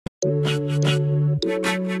Nice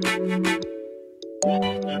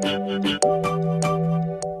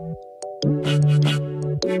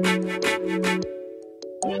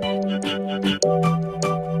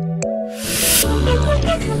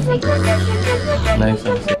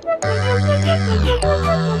and safe.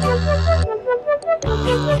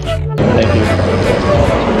 Thank you.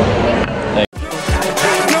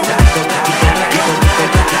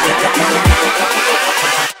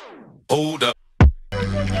 Hold up.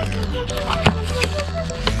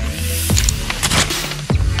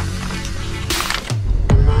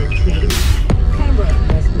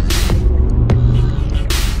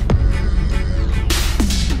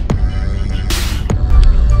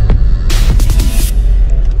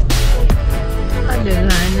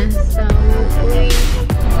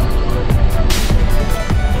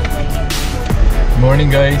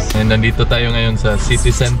 Morning guys, and nandito tayo ngayon sa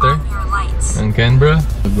city center ng Canberra.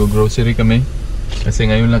 Mag-grocery kami kasi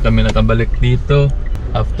ngayon lang kami nakabalik dito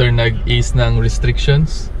after nag-ease ng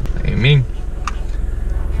restrictions. Timing.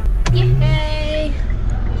 Yay!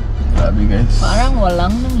 Grabe guys. Parang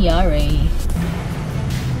walang nangyari.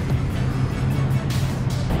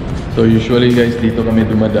 So usually guys, dito kami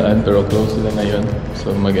dumadaan pero close sila ngayon.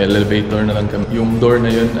 So mag-elevator na lang kami. Yung door na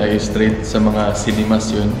yun ay straight sa mga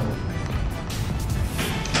cinemas yun.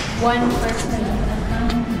 One person.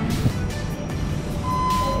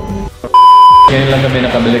 Ngayon lang kami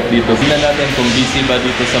nakabalik dito. Tingnan natin kung busy ba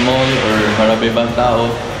dito sa mall or marami bang tao.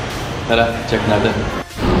 Tara, check natin.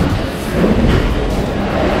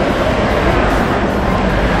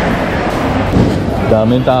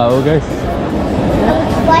 Daming tao guys.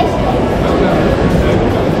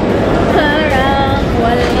 Parang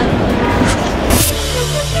wala.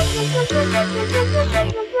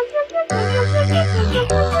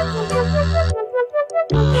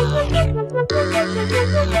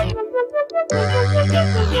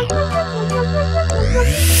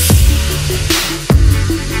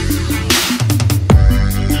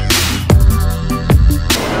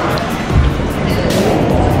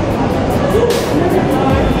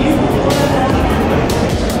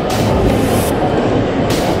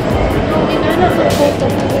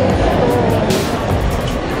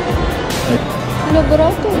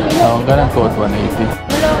 Ang ganang code 180.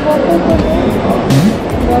 Wala, wapo ko.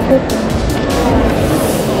 Wapo ko.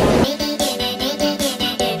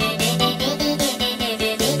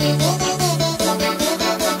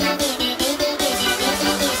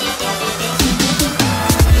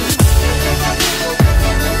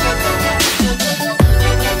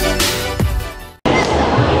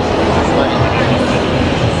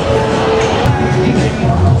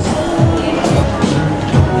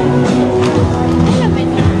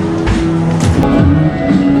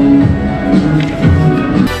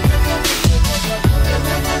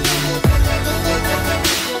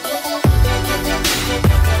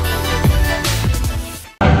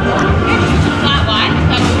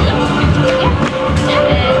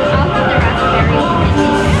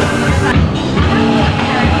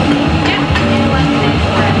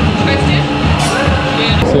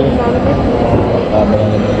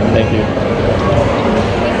 Thank you.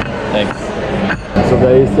 Thanks. So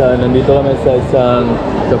guys, nandito kami sa isang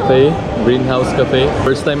cafe, Greenhouse Cafe.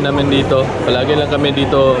 First time namin dito. Palagi lang kami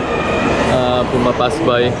dito pumapas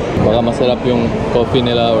by. Baka masarap yung coffee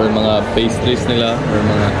nila or mga pastries nila or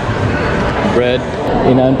mga bread.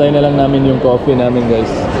 Inaantay na lang namin yung coffee namin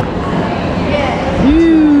guys.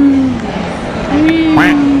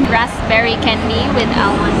 Raspberry candy with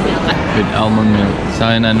almond milk. With almond milk.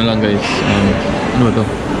 Sa akin ano lang guys, ano ba to?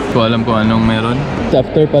 Ko alam kung anong meron.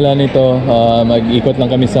 After pala nito, mag-ikot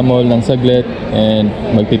lang kami sa mall ng saglit and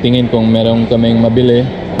magtitingin kung meron kaming mabili.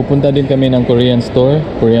 Pupunta din kami ng Korean store,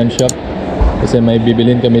 Korean shop kasi may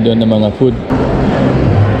bibilin kami doon ng mga food.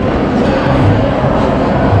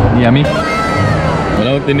 Yummy.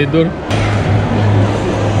 Wala akong tinidor.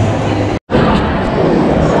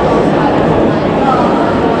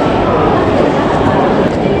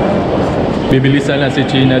 Bibili sana si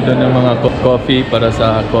China doon ng mga coffee para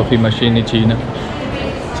sa coffee machine ni China.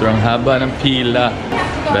 So ang haba ng pila.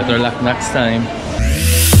 Better luck next time.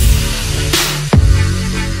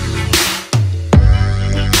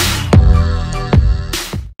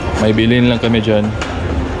 May bilhin lang kami dyan.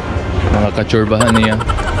 Mga kachurbahan niya.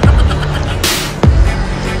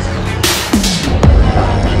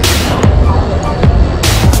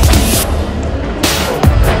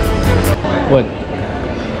 What?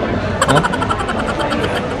 Huh?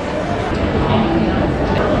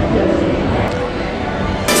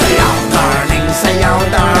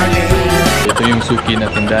 Ito yung suki na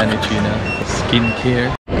tindahan ni China.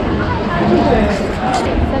 Skincare.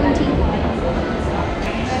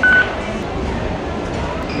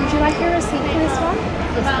 receipt for this one?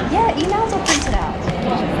 Yeah, emails will print it out.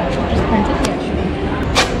 Just print it here.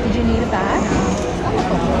 Did you need a bag?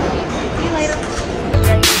 See you later.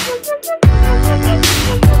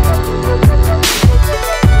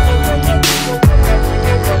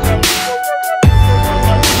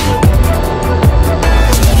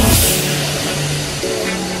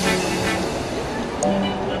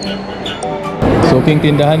 Suking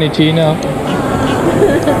tindahan ni China.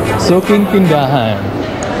 Suking tindahan.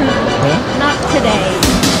 Huh? Not today.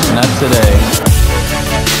 Not today.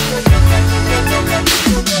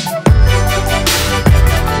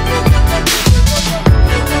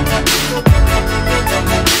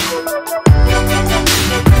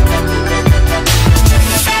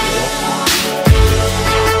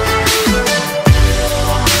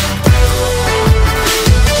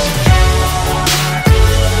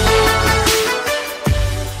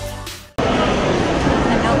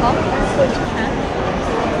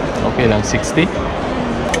 Okay lang, 60?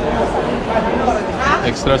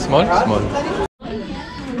 Extra small? Small.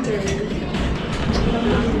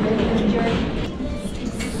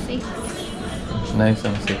 Nice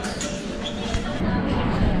ang 6.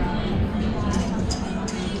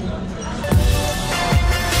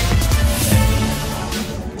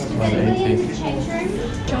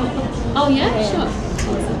 Oh yeah, sure.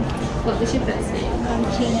 What was your first name?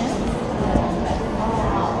 Tina.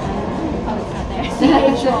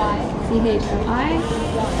 C-H-Y.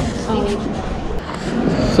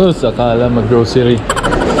 So, sakala mag-grocery.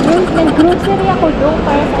 Nag-grocery ako doon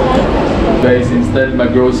para sa life. Guys, instead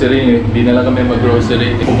mag-grocery, hindi na lang kami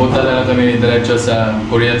mag-grocery. Pupunta na lang kami diretso sa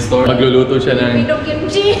Korean store. Magluluto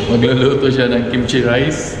siya ng kimchi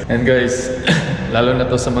rice. And guys, lalo na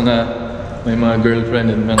to sa mga may mga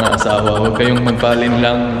girlfriend at mga asawa. Huwag kayong magpalin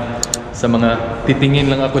lang sa mga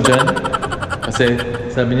titingin lang ako dyan. Kasi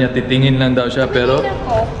sabi niya titingin lang daw siya pero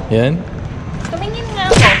yan. Tumingin nga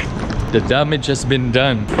ako. The damage has been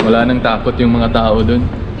done. Wala nang takot yung mga tao dun.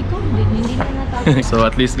 Ikaw din, hindi na natakot. So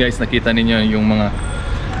at least guys, nakita ninyo yung mga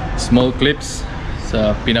small clips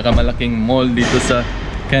sa pinakamalaking mall dito sa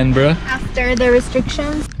Canberra. After the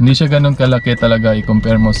restrictions. Hindi siya ganun kalaki talaga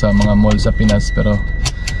i-compare mo sa mga mall sa Pinas pero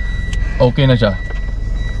okay na siya.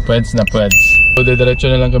 Pweds na pweds. So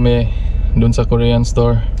diretso na lang kami dun sa Korean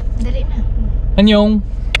store. Dali na. Annyeong!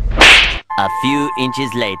 A few inches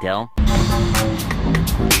later.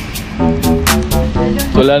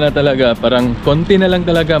 Wala na talaga, parang konti na lang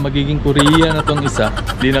talaga magiging Korea na tong isa.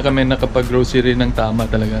 Hindi na kami nakapag-grocery ng tama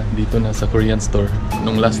talaga dito na sa Korean store.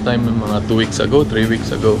 Nung last time, mga 2 weeks ago, 3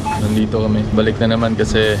 weeks ago, nandito kami. Balik na naman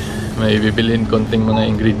kasi may bibilhin konting mga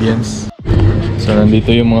ingredients. So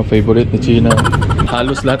nandito yung mga favorite ni China.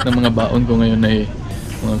 Halos lahat ng mga baon ko ngayon ay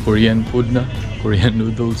mga Korean food na. Korean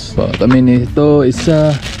noodles. So, kami nito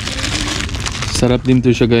isa. Sarap din to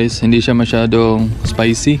siya guys. Hindi siya masyadong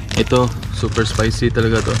spicy. Ito, super spicy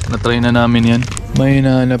talaga to. Na-try na namin yan. May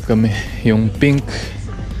hinahanap kami. Yung pink.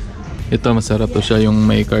 Ito masarap to siya. Yung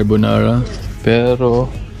may carbonara. Pero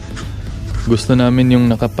gusto namin yung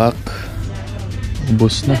nakapack.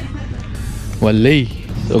 Ubus na. Walay.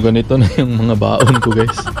 So ganito na yung mga baon ko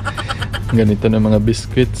guys. Ganito na mga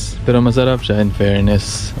biscuits. Pero masarap siya in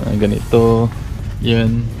fairness. Ganito.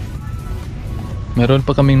 Yan. Meron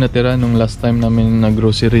pa kaming natira nung last time namin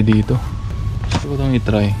nag-grocery dito. Gusto ko itong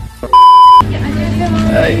i-try.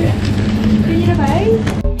 Ay.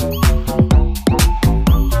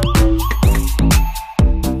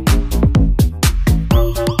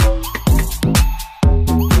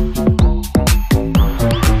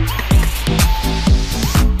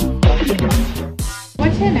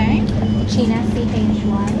 What's your name? China,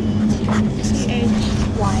 C-H-Y.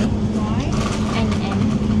 C-H-Y.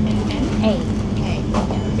 N-N-A.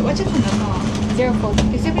 Okay. What's your phone number? 04.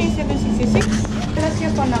 7766. That's your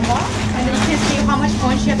phone number. And then you can see how much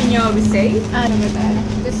points you have in your receipt. Number that.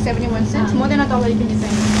 This is 71 cents. More than $1 you can use.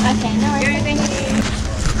 Okay, no worries. Thank you.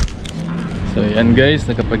 So yan guys,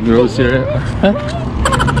 nakapag-grocery.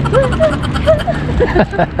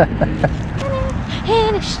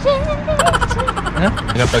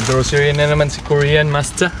 Nakapag-grocery na naman si Korean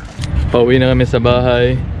Master. Pauwi na kami sa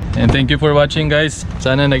bahay. And thank you for watching guys.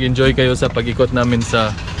 Sana nag-enjoy kayo sa pag-ikot namin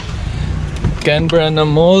sa Canberra na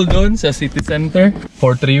mall doon sa city center.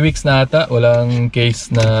 For 3 weeks na ata, walang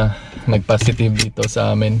case na nag-positive dito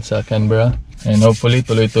sa amin sa Canberra. And hopefully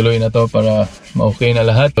tuloy-tuloy na to para ma-okay na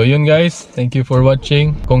lahat. So yun guys, thank you for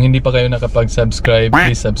watching. Kung hindi pa kayo nakapag-subscribe,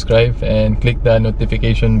 please subscribe and click the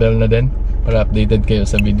notification bell na din para updated kayo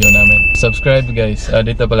sa video namin. Subscribe guys.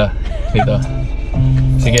 Dito pala. Dito.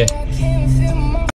 Sige.